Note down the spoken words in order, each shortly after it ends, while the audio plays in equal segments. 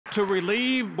To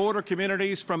relieve border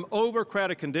communities from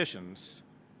overcrowded conditions,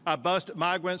 I bused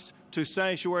migrants to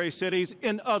sanctuary cities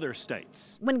in other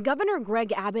states. When Governor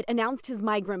Greg Abbott announced his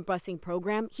migrant busing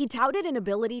program, he touted an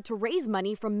ability to raise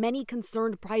money from many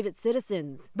concerned private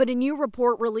citizens. But a new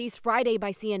report released Friday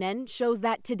by CNN shows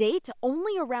that to date,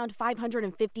 only around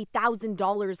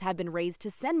 $550,000 have been raised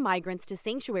to send migrants to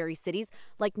sanctuary cities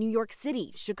like New York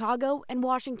City, Chicago, and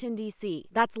Washington, D.C.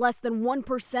 That's less than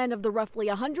 1% of the roughly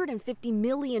 $150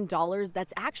 million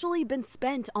that's actually been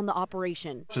spent on the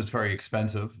operation. It's very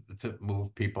expensive to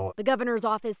move people. The governor's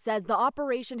office says the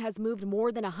operation has moved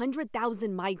more than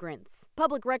 100,000 migrants.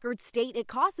 Public records state it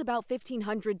costs about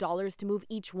 $1,500 to move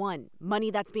each one, money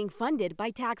that's being funded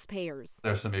by taxpayers.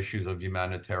 There's some issues of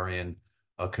humanitarian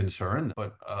concern,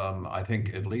 but I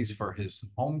think at least for his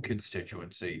home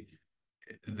constituency,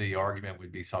 the argument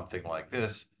would be something like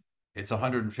this. It's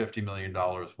 $150 million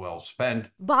well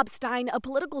spent. Bob Stein, a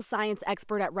political science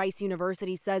expert at Rice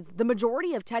University, says the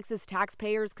majority of Texas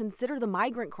taxpayers consider the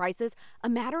migrant crisis a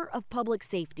matter of public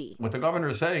safety. What the governor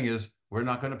is saying is we're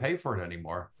not going to pay for it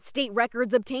anymore. State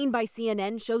records obtained by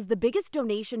CNN shows the biggest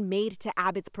donation made to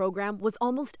Abbott's program was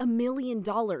almost $1 million,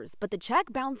 but the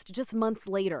check bounced just months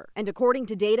later. And according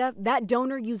to data, that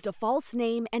donor used a false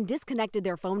name and disconnected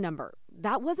their phone number.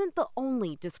 That wasn't the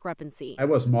only discrepancy. I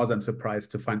was more than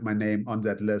surprised to find my name on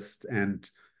that list, and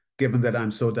given that I'm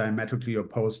so diametrically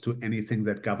opposed to anything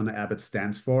that Governor Abbott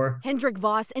stands for. Hendrik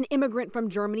Voss, an immigrant from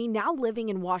Germany now living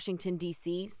in Washington,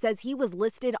 D.C., says he was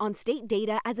listed on state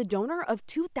data as a donor of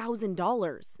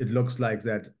 $2,000. It looks like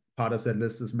that part of that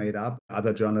list is made up.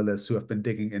 Other journalists who have been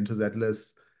digging into that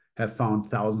list have found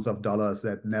thousands of dollars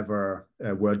that never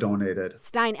were donated.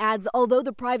 Stein adds, although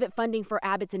the private funding for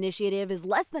Abbott's initiative is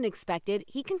less than expected,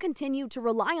 he can continue to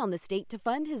rely on the state to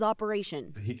fund his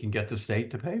operation. He can get the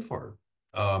state to pay for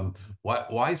it.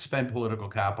 Why spend political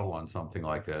capital on something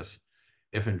like this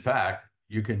if, in fact,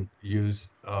 you can use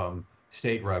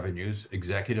state revenues,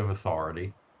 executive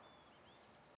authority?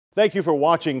 Thank you for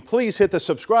watching. Please hit the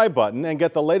subscribe button and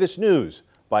get the latest news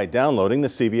by downloading the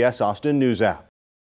CBS Austin News app.